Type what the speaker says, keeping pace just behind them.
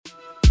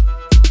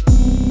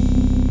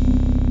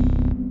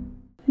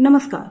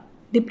नमस्कार।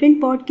 The print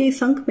pod के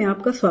इस अंक में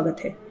आपका स्वागत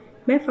है।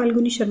 मैं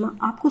फाल्गुनी शर्मा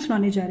आपको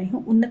सुनाने जा रही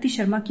हूँ उन्नति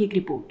शर्मा की एक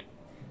रिपोर्ट।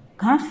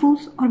 घास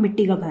फूस और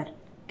मिट्टी का घर,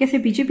 कैसे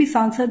बीजेपी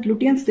सांसद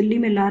लुटियंस दिल्ली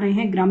में ला रहे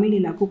हैं ग्रामीण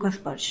इलाकों का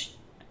स्पर्श।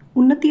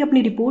 उन्नति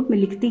अपनी रिपोर्ट में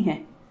लिखती हैं,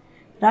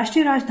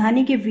 राष्ट्रीय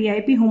राजधानी के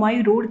वीआईपी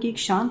हुमायूं रोड के एक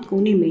शांत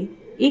कोने में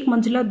एक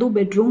मंजिला 2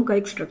 बेडरूम का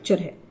एक स्ट्रक्चर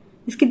है।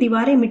 इसकी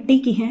दीवारें मिट्टी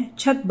की हैं,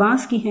 छत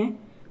बांस की हैं।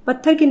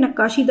 पत्थर के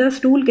नक्काशीदार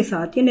स्टूल के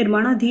साथ यह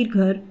निर्माणाधीन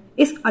घर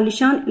इस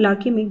आलीशान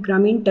इलाके में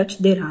ग्रामीण टच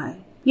दे रहा है।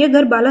 यह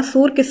घर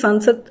बालासोर के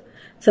सांसद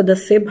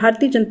सदस्य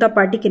भारतीय जनता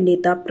पार्टी के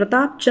नेता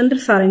प्रताप चंद्र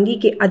सारंगी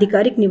के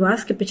आधिकारिक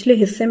निवास के पिछले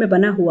हिस्से में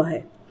बना हुआ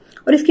है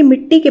और इसकी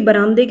मिट्टी के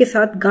बरामदे के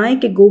साथ गाय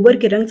के गोबर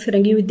के रंग से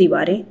रंगी हुई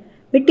दीवारें,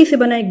 मिट्टी से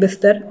बना एक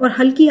बिस्तर और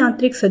हल्की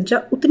आंतरिक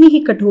सज्जा उतनी ही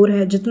कठोर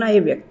है जितना ये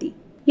व्यक्ति।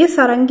 यह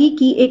सारंगी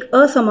की एक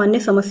असामान्य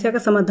समस्या का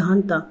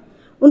समाधान था,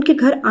 उनके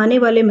घर आने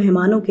वाले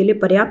मेहमानों के लिए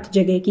पर्याप्त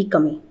जगह की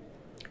कमी।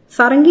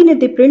 सारंगी ने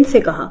द प्रिंट से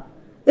कहा,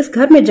 इस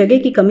घर में जगह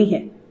की कमी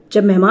है।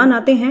 जब मेहमान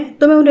आते हैं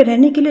तो मैं उन्हें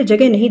रहने के लिए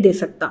जगह नहीं दे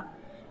सकता,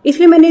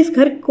 इसलिए मैंने इस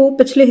घर को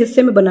पिछले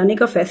हिस्से में बनाने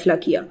का फैसला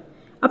किया।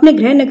 अपने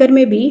गृह नगर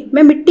में भी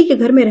मैं मिट्टी के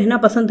घर में रहना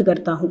पसंद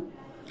करता हूँ।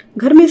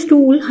 घर में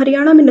स्टूल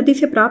हरियाणा में नदी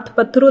से प्राप्त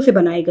पत्थरों से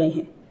बनाए गए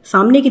हैं।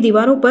 सामने की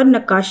दीवारों पर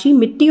नक्काशी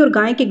मिट्टी और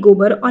गाय के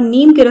गोबर और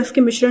नीम के रस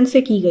के मिश्रण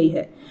से की गई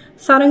है।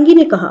 सारंगी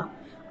ने कहा,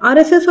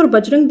 आरएसएस और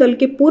बजरंग दल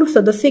के पूर्व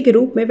सदस्य के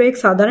रूप में वे एक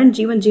साधारण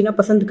जीवन जीना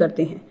पसंद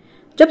करते हैं।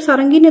 जब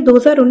सारंगी ने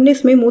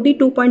 2019 में मोदी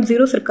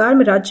 2.0 सरकार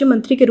में राज्य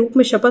मंत्री के रूप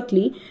में शपथ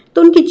ली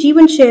तो उनकी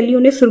जीवन शैलियों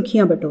ने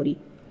सुर्खियां बटोरी।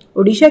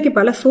 ओडिशा के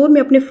बालासोर में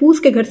अपने फूस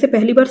के घर से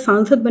पहली बार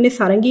सांसद बने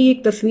सारंगी की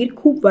एक तस्वीर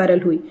खूब वायरल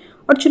हुई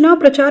और चुनाव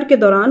प्रचार के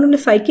दौरान उन्हें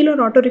साइकिल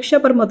और ऑटो रिक्शा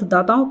पर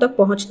मतदाताओं तक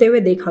पहुंचते हुए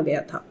देखा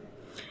गया था।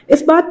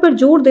 इस बात पर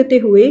जोर देते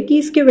हुए कि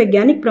इसके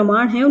वैज्ञानिक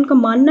प्रमाण हैं, उनका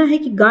मानना है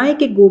कि गाय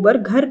के गोबर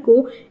घर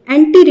को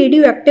एंटी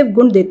रेडियो एक्टिव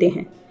गुण देते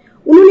हैं।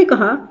 उन्होंने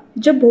कहा,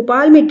 जब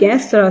भोपाल में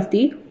गैस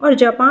त्रासदी और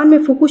जापान में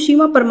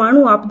फुकुशिमा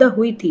परमाणु आपदा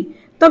हुई थी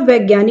तब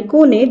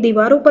वैज्ञानिकों ने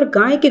दीवारों पर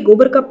गाय के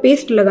गोबर का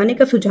पेस्ट लगाने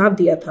का सुझाव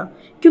दिया था,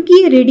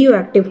 क्योंकि ये रेडियो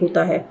एक्टिव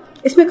होता है।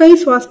 इसमें कई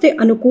स्वास्थ्य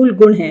अनुकूल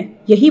गुण हैं।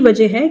 यही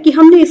वजह है कि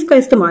हमने इसका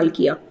इस्तेमाल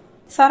किया।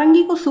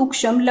 सारंगी को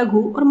सूक्ष्म,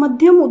 लघु और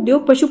मध्यम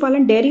उद्योग,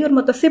 पशुपालन, डेयरी और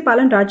मत्स्य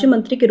पालन राज्य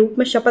मंत्री के रूप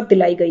में शपथ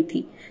दिलाई गई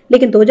थी,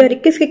 लेकिन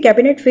 2021 के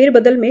कैबिनेट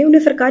फेरबदल में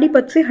उन्हें सरकारी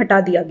पद से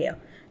हटा दिया गया।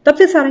 तब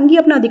से सारंगी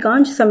अपना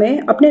अधिकांश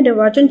समय अपने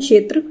निर्वाचन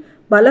क्षेत्र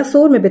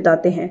बालासोर में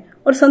बिताते हैं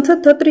और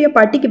संसद सत्र या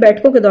पार्टी की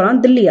बैठकों के दौरान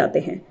दिल्ली आते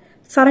हैं।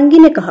 सारंगी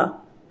ने कहा,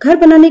 घर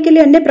बनाने के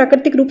लिए अन्य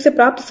प्राकृतिक रूप से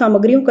प्राप्त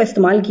सामग्रियों का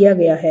इस्तेमाल किया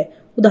गया है।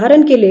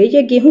 उदाहरण के लिए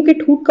यह गेहूं के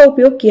ठूंठ का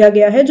उपयोग किया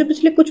गया है, जो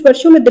पिछले कुछ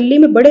वर्षों में दिल्ली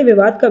में बड़े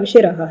विवाद का विषय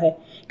रहा है,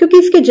 क्योंकि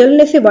इसके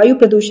जलने से वायु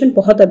प्रदूषण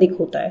बहुत अधिक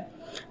होता है।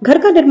 घर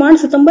का निर्माण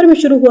सितंबर में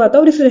शुरू हुआ था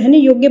और इस रहने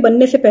योग्य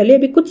बनने से पहले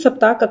अभी कुछ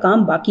सप्ताह का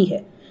काम बाकी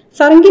है।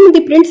 सारंगी ने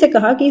द प्रिंट से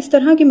कहा कि इस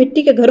तरह के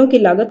मिट्टी के घरों की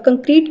लागत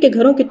कंक्रीट के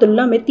घरों की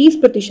तुलना में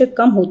 30%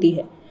 कम होती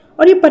है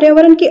और ये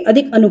पर्यावरण के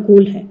अधिक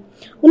अनुकूल है।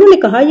 उन्होंने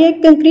कहा, यह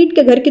कंक्रीट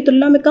के घर की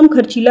तुलना में कम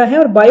खर्चीला है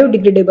और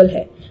बायोडिग्रेडेबल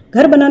है।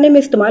 घर बनाने में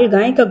इस्तेमाल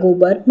गाय का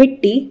गोबर,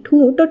 मिट्टी,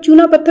 ठूंठ और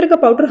चूना पत्थर का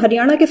पाउडर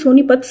हरियाणा के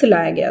सोनीपत से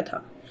लाया गया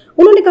था।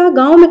 उन्होंने कहा,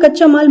 गांव में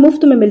कच्चा माल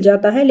मुफ्त में मिल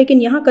जाता है,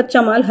 लेकिन यहाँ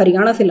कच्चा माल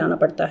हरियाणा से लाना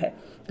पड़ता है।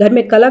 घर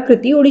में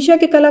कलाकृति ओडिशा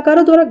के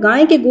कलाकारों द्वारा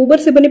गाय के गोबर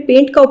से बने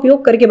पेंट का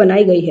उपयोग करके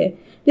बनाई गई है,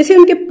 जिसे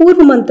उनके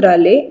पूर्व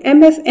मंत्रालय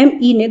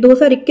MSME ने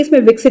 2021 में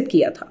विकसित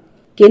किया था।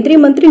 केंद्रीय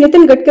मंत्री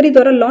नितिन गडकरी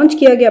द्वारा लॉन्च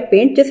किया गया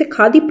पेंट, जैसे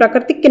खादी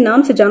प्राकृतिक के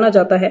नाम से जाना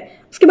जाता है,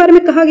 उसके बारे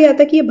में कहा गया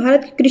था कि यह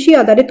भारत के कृषि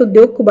आधारित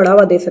उद्योग को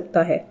बढ़ावा दे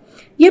सकता है।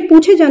 यह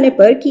पूछे जाने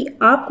पर कि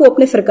आपको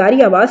अपने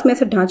सरकारी आवास में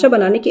ऐसा ढांचा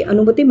बनाने की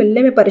अनुमति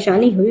मिलने में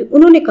परेशानी हुई,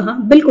 उन्होंने कहा,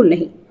 बिल्कुल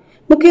नहीं।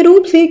 मुख्य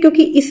रूप से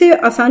क्योंकि इसे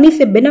आसानी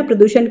से बिना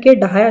प्रदूषण के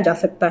ढहाया जा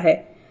सकता है।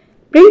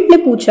 प्रिंट ने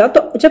पूछा,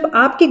 तो जब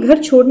आपके घर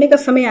छोड़ने का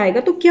समय आएगा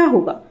तो क्या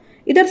होगा?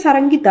 इधर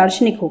सारंगी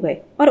दार्शनिक हो गए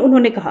और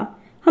उन्होंने कहा,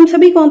 हम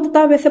सभी को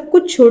अंततः वह सब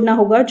कुछ छोड़ना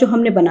होगा जो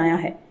हमने बनाया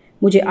है।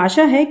 मुझे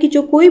आशा है कि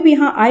जो कोई भी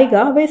यहाँ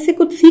आएगा वह इससे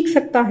कुछ सीख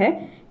सकता है,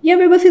 या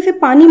वे बस इसे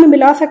पानी में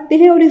मिला सकते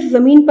हैं और इस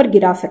जमीन पर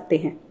गिरा सकते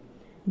हैं।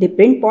 द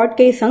प्रिंट पॉड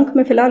के इस अंक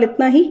में फिलहाल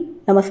इतना ही।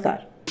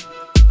 नमस्कार।